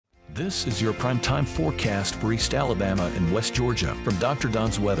This is your primetime forecast for East Alabama and West Georgia from Dr.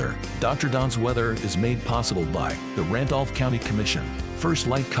 Don's Weather. Dr. Don's Weather is made possible by the Randolph County Commission, First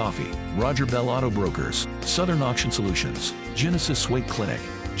Light Coffee, Roger Bell Auto Brokers, Southern Auction Solutions, Genesis Weight Clinic,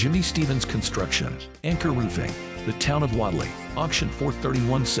 Jimmy Stevens Construction, Anchor Roofing, the Town of Wadley, Auction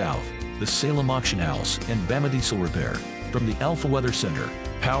 431 South, the Salem Auction House, and Bama Diesel Repair. From the Alpha Weather Center,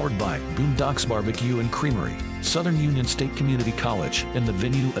 powered by Boondocks Barbecue and Creamery, Southern Union State Community College, and the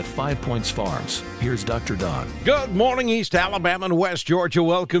venue at 5 Points Farms. Here's Dr. Don. Good morning, East Alabama and West Georgia.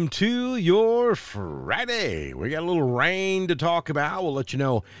 Welcome to your Friday. We got a little rain to talk about. We'll let you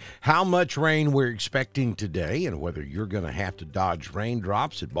know how much rain we're expecting today and whether you're going to have to dodge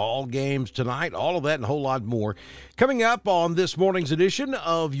raindrops at ball games tonight. All of that and a whole lot more coming up on this morning's edition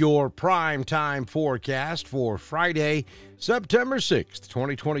of your Prime Time Forecast for Friday, September 6th,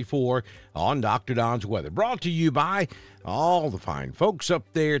 2024 on Dr. Don's Weather. Brought to you by all the fine folks up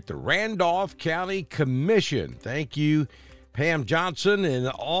there at the Randolph County Commission. Thank you, Pam Johnson, and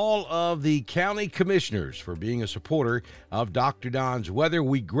all of the county commissioners for being a supporter of Dr. Don's Weather.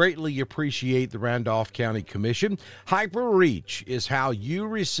 We greatly appreciate the Randolph County Commission. HyperReach is how you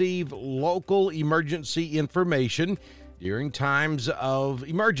receive local emergency information during times of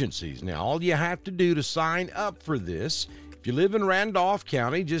emergencies. Now, all you have to do to sign up for this, if you live in Randolph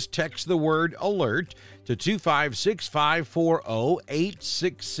County, just text the word ALERT to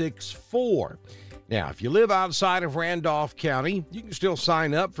 256-540-8664. Now, if you live outside of Randolph County, you can still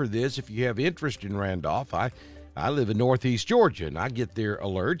sign up for this if you have interest in Randolph. I live in Northeast Georgia, and I get their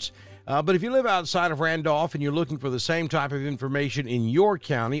alerts. But if you live outside of Randolph and you're looking for the same type of information in your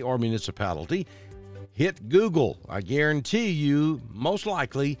county or municipality, hit Google. I guarantee you, most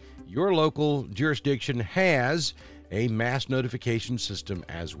likely, your local jurisdiction has a mass notification system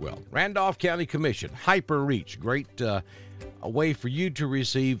as well. Randolph County Commission, HyperReach, great a way for you to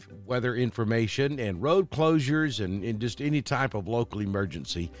receive weather information and road closures and just any type of local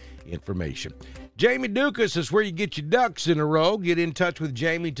emergency information. Jamie Dukas is where you get your ducks in a row. Get in touch with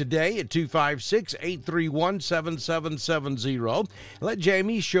Jamie today at 256-831-7770. Let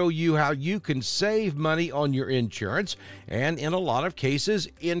Jamie show you how you can save money on your insurance and, in a lot of cases,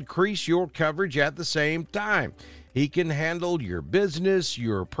 increase your coverage at the same time. He can handle your business,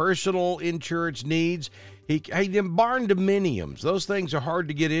 your personal insurance needs. Them barn dominiums, those things are hard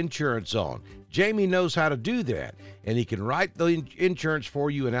to get insurance on. Jamie knows how to do that, and he can write the insurance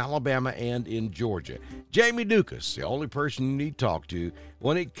for you in Alabama and in Georgia. Jamie Dukas, the only person you need to talk to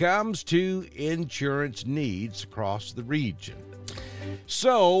when it comes to insurance needs across the region.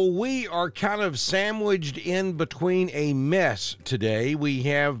 So we are kind of sandwiched in between a mess today. We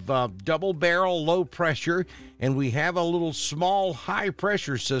have double barrel low pressure, and we have a little small high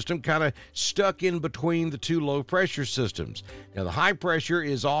pressure system kind of stuck in between the two low pressure systems. Now the high pressure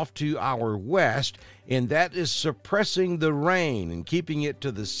is off to our west, and that is suppressing the rain and keeping it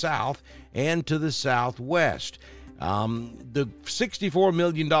to the south and to the southwest. The $64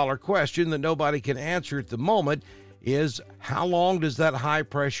 million question that nobody can answer at the moment is, how long does that high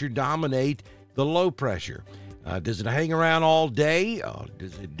pressure dominate the low pressure? Does it hang around all day?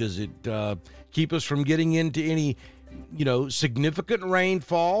 Does it keep us from getting into any, significant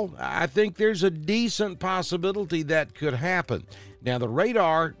rainfall? I think there's a decent possibility that could happen. Now, the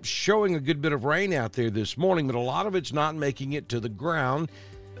radar showing a good bit of rain out there this morning, but a lot of it's not making it to the ground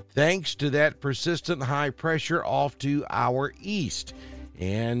thanks to that persistent high pressure off to our east.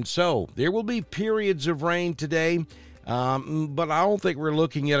 And so there will be periods of rain today, but I don't think we're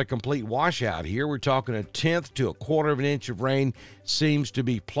looking at a complete washout here. We're talking a tenth to a quarter of an inch of rain seems to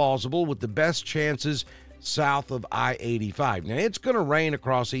be plausible, with the best chances south of I-85. Now, it's going to rain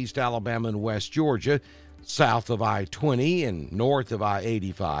across East Alabama and West Georgia, south of I-20 and north of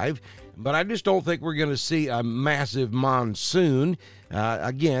I-85, but I just don't think we're going to see a massive monsoon.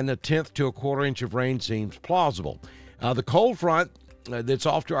 Again, a tenth to a quarter inch of rain seems plausible. The cold front that's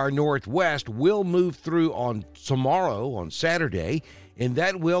off to our northwest will move through on tomorrow, on Saturday, and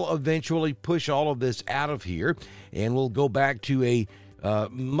that will eventually push all of this out of here, and we'll go back to a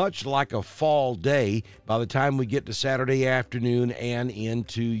much like a fall day by the time we get to Saturday afternoon and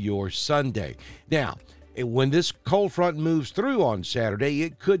into your Sunday. Now, when this cold front moves through on Saturday,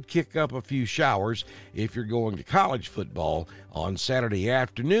 it could kick up a few showers if you're going to college football on Saturday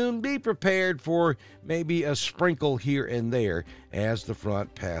afternoon. Be prepared for maybe a sprinkle here and there as the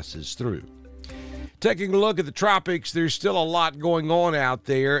front passes through. Taking a look at the tropics, there's still a lot going on out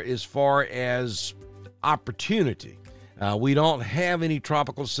there as far as opportunity. We don't have any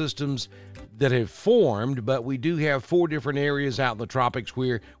tropical systems that have formed, but we do have 4 different areas out in the tropics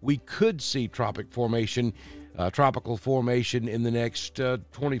where we could see tropic formation tropical formation in the next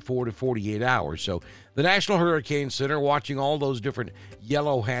 24 to 48 hours. So the National Hurricane Center watching all those different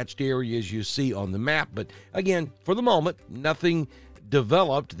yellow hatched areas you see on the map. But again, for the moment, nothing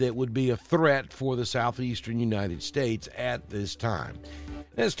developed that would be a threat for the southeastern United States at this time.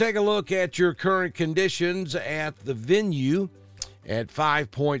 Let's take a look at your current conditions at the venue at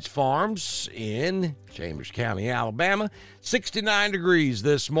 5 Points Farms in Chambers County, Alabama. 69 degrees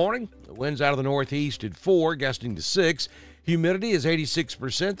this morning. The wind's out of the northeast at 4, gusting to 6. Humidity is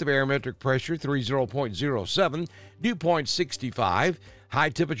 86%. The barometric pressure, 30.07. Dew point, 65. High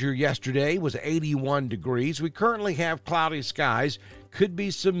temperature yesterday was 81 degrees. We currently have cloudy skies. Could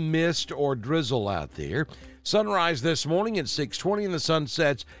be some mist or drizzle out there. Sunrise this morning at 6:20 and the sun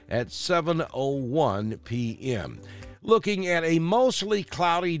sets at 7:01 p.m. Looking at a mostly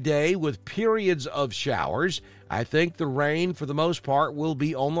cloudy day with periods of showers. I think the rain, for the most part, will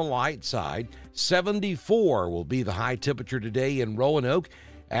be on the light side. 74 will be the high temperature today in Roanoke.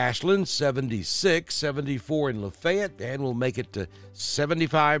 Ashland, 76, 74 in Lafayette, and we'll make it to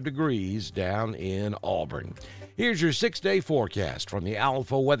 75 degrees down in Auburn. Here's your 6-day forecast from the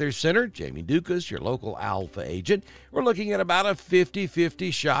Alpha Weather Center. Jamie Dukas, your local Alpha agent. We're looking at about a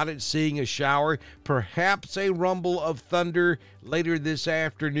 50-50 shot at seeing a shower, perhaps a rumble of thunder later this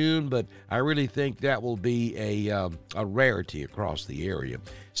afternoon, but I really think that will be a rarity across the area.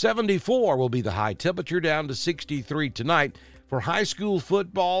 74 will be the high temperature, down to 63 tonight. For high school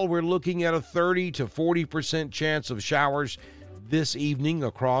football, we're looking at a 30 to 40% chance of showers this evening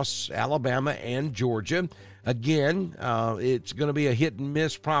across Alabama and Georgia. Again, it's going to be a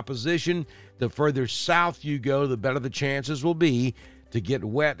hit-and-miss proposition. The further south you go, the better the chances will be to get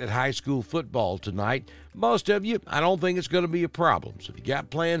wet at high school football tonight. Most of you, I don't think it's going to be a problem. So if you got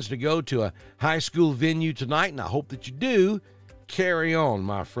plans to go to a high school venue tonight, and I hope that you do, carry on,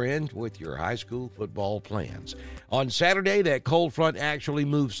 my friend, with your high school football plans. On Saturday, that cold front actually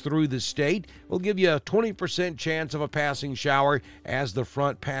moves through the state. We'll give you a 20% chance of a passing shower as the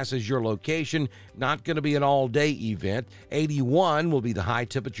front passes your location. Not going to be an all-day event. 81 will be the high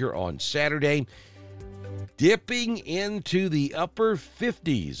temperature on Saturday. Dipping into the upper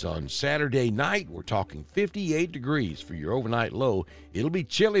 50s on Saturday night. We're talking 58 degrees for your overnight low. It'll be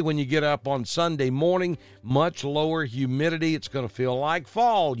chilly when you get up on Sunday morning. Much lower humidity. It's going to feel like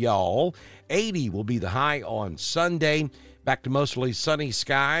fall, y'all. 80 will be the high on Sunday. Back to mostly sunny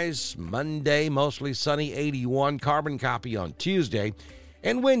skies. Monday, mostly sunny, 81. Carbon copy on Tuesday.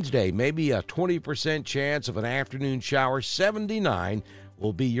 And Wednesday, maybe a 20% chance of an afternoon shower. 79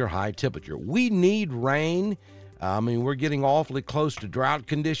 will be your high temperature. We need rain. We're getting awfully close to drought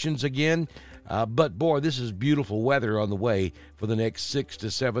conditions again. But, boy, this is beautiful weather on the way for the next 6 to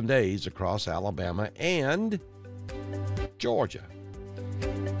 7 days across Alabama and Georgia.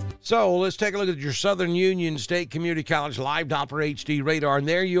 So let's take a look at your Southern Union State Community College live Doppler HD radar, and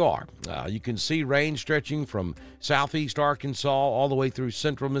there you are. You can see rain stretching from southeast Arkansas all the way through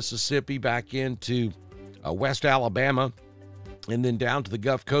central Mississippi back into west Alabama, and then down to the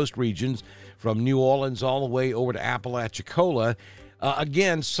Gulf Coast regions from New Orleans all the way over to Apalachicola.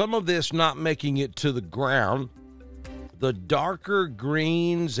 Again, some of this not making it to the ground. The darker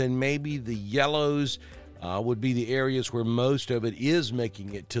greens and maybe the yellows would be the areas where most of it is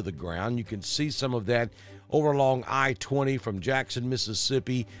making it to the ground. You can see some of that over along I-20 from Jackson,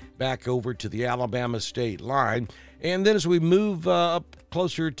 Mississippi, back over to the Alabama state line. And then as we move up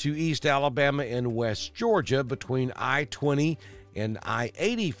closer to East Alabama and West Georgia, between I-20 and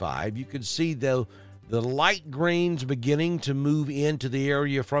I-85, you can see the light greens beginning to move into the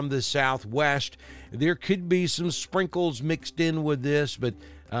area from the southwest. There could be some sprinkles mixed in with this, but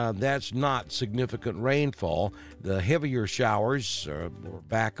that's not significant rainfall. The heavier showers are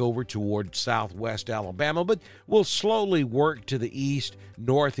back over toward southwest Alabama, but will slowly work to the east,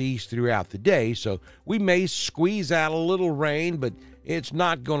 northeast throughout the day. So we may squeeze out a little rain, but it's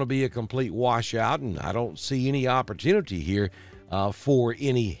not going to be a complete washout, and I don't see any opportunity here for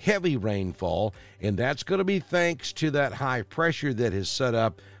any heavy rainfall, and that's going to be thanks to that high pressure that has set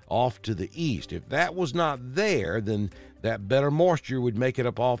up off to the east. If that was not there, then that better moisture would make it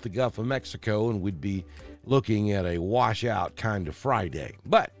up off the Gulf of Mexico, and we'd be looking at a washout kind of Friday.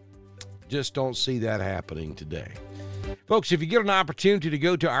 But just don't see that happening today. Folks, if you get an opportunity to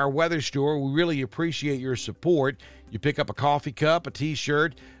go to our weather store, we really appreciate your support. You pick up a coffee cup, a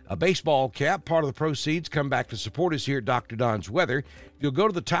t-shirt, a baseball cap. Part of the proceeds come back to support us here at Dr. Don's Weather. You'll go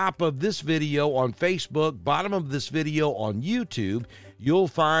to the top of this video on Facebook, bottom of this video on YouTube. you'll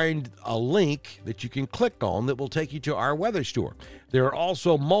find a link that you can click on that will take you to our weather store. There are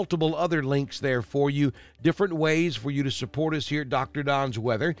also multiple other links there for you, different ways for you to support us here at Dr. Don's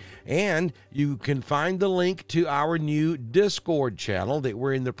Weather. And you can find the link to our new Discord channel that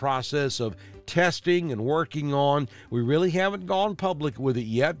we're in the process of testing and working on. We really haven't gone public with it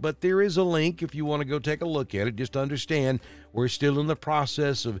yet, but there is a link if you want to go take a look at it. Just understand we're still in the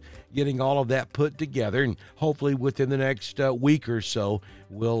process of getting all of that put together, and hopefully within the next week or so,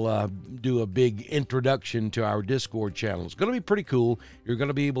 we'll do a big introduction to our Discord channel. It's going to be pretty cool. You're going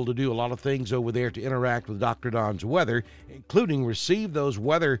to be able to do a lot of things over there to interact with Dr. Don's Weather, including receive those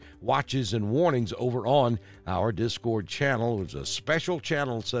weather watches and warnings over on our Discord channel. There's a special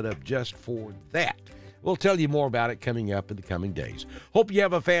channel set up just for that. We'll tell you more about it coming up in the coming days. Hope you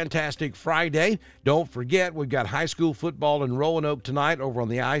have a fantastic Friday. Don't forget, we've got high school football in Roanoke tonight over on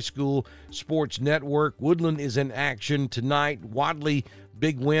the iSchool Sports Network. Woodland is in action tonight. Wadley,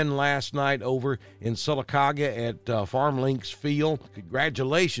 big win last night over in Sylacauga at Farm Links Field.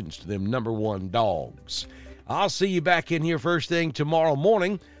 Congratulations to them #1 dogs. I'll see you back in here first thing tomorrow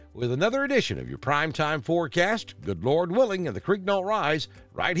morning with another edition of your primetime forecast. Good Lord willing, and the creek don't rise,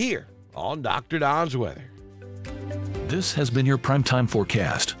 right here on Dr. Don's Weather. This has been your primetime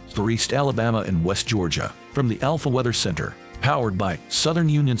forecast for East Alabama and West Georgia from the Alpha Weather Center, powered by Southern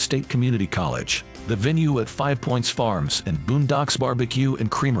Union State Community College, the venue at 5 Points Farms and Boondocks Barbecue and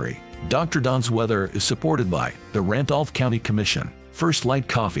Creamery. Dr. Don's Weather is supported by the Randolph County Commission, First Light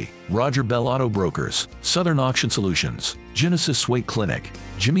Coffee, Roger Bell Auto Brokers, Southern Auction Solutions, Genesis Weight Clinic,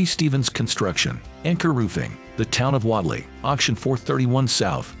 Jimmy Stevens Construction, Anchor Roofing, the Town of Wadley, Auction 431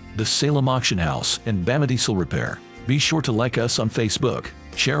 South, the Salem Auction House, and Bama Diesel Repair. Be sure to like us on Facebook,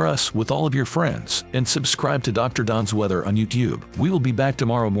 share us with all of your friends, and subscribe to Dr. Don's Weather on YouTube. We will be back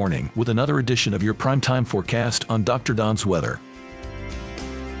tomorrow morning with another edition of your primetime forecast on Dr. Don's Weather.